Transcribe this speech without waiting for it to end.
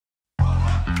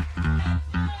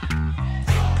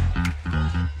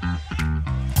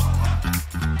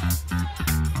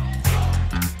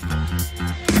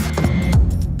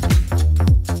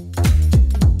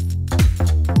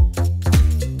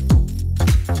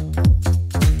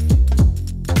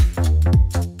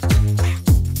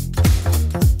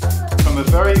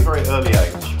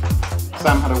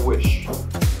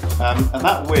And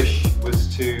that wish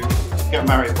was to get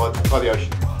married by the ocean.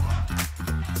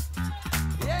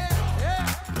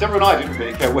 Deborah and I didn't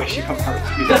really care where she got married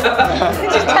to.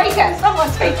 Just take her,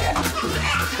 someone take her.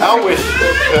 Our wish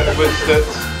was that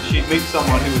she'd meet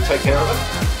someone who would take care of her,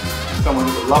 someone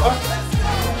who would love her,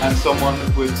 and someone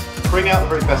that would bring out the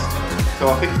very best in her. So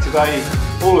I think today,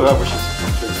 all of our wishes have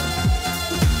come true.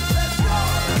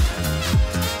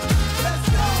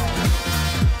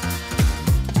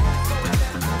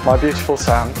 My beautiful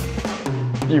Sam,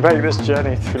 you make this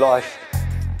journey through life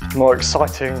more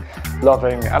exciting,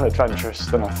 loving and adventurous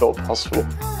than I thought possible.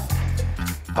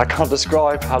 I can't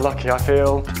describe how lucky I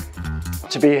feel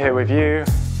to be here with you,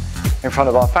 in front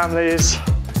of our families,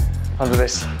 under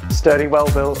this sturdy,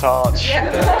 well-built arch.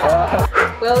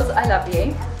 Wills, I love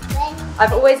you.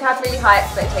 I've always had really high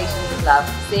expectations of love,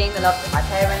 seeing the love that my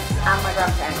parents and my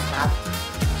grandparents have.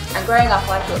 And growing up,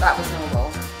 I thought that was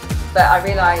normal. But I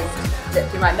realised that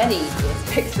through my many years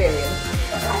of experience,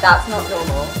 that's not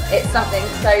normal. It's something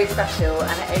so special,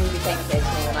 and it only became clear to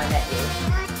me when I met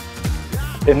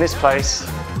you. In this place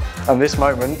and this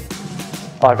moment,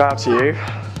 I vow to you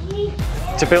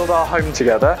to build our home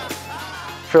together,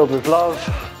 filled with love,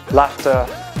 laughter,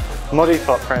 muddy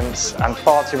footprints and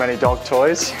far too many dog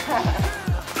toys.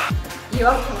 You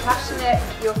are compassionate,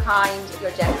 you're kind,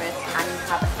 you're generous, and you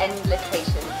have endless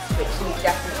patience, which you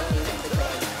definitely need as a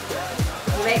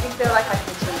twin. You make me feel like I can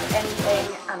achieve anything,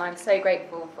 and I'm so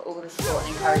grateful for all the support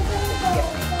and encouragement that you give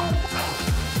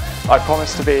me. I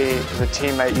promise to be the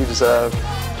teammate you deserve.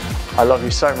 I love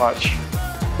you so much.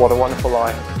 What a wonderful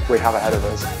life we have ahead of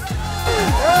us.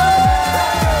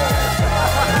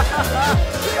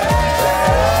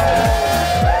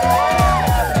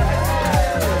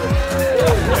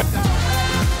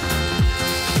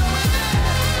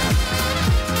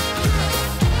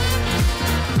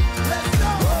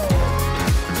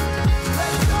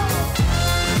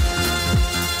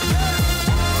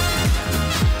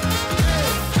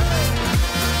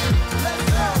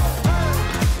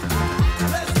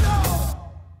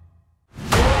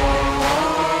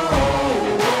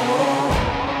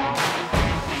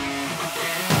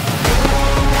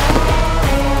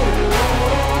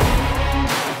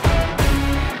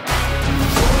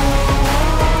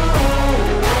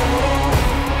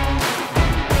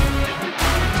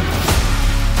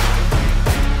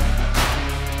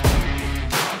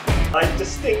 I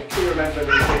distinctly remember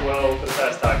meeting Will for the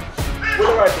first time. Will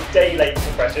arrived a day late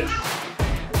for Freshers,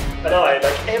 and I,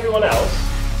 like everyone else,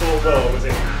 thought Will was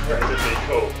incredibly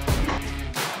cool.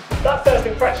 That first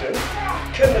impression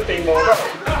couldn't have been more wrong.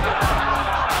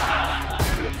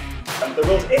 And the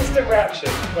Will's instant reaction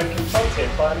when confronted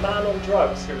by a man on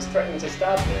drugs who was threatening to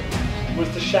stab him was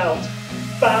to shout,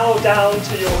 "Bow down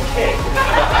to your king."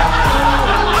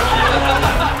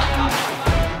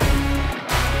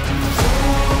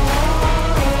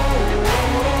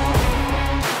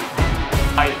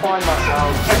 I find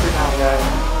myself every now and then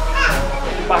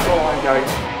back online going,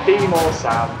 be more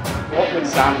Sam. What would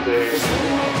Sam do?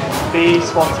 Be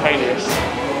spontaneous.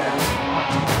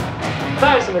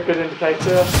 That isn't a good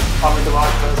indicator I'm with the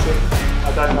right person.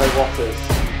 I don't know what is.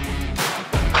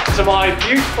 To my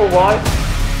beautiful wife,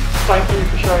 thank you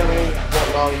for showing me what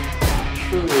love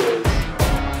truly is.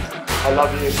 I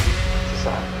love you,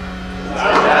 Sam.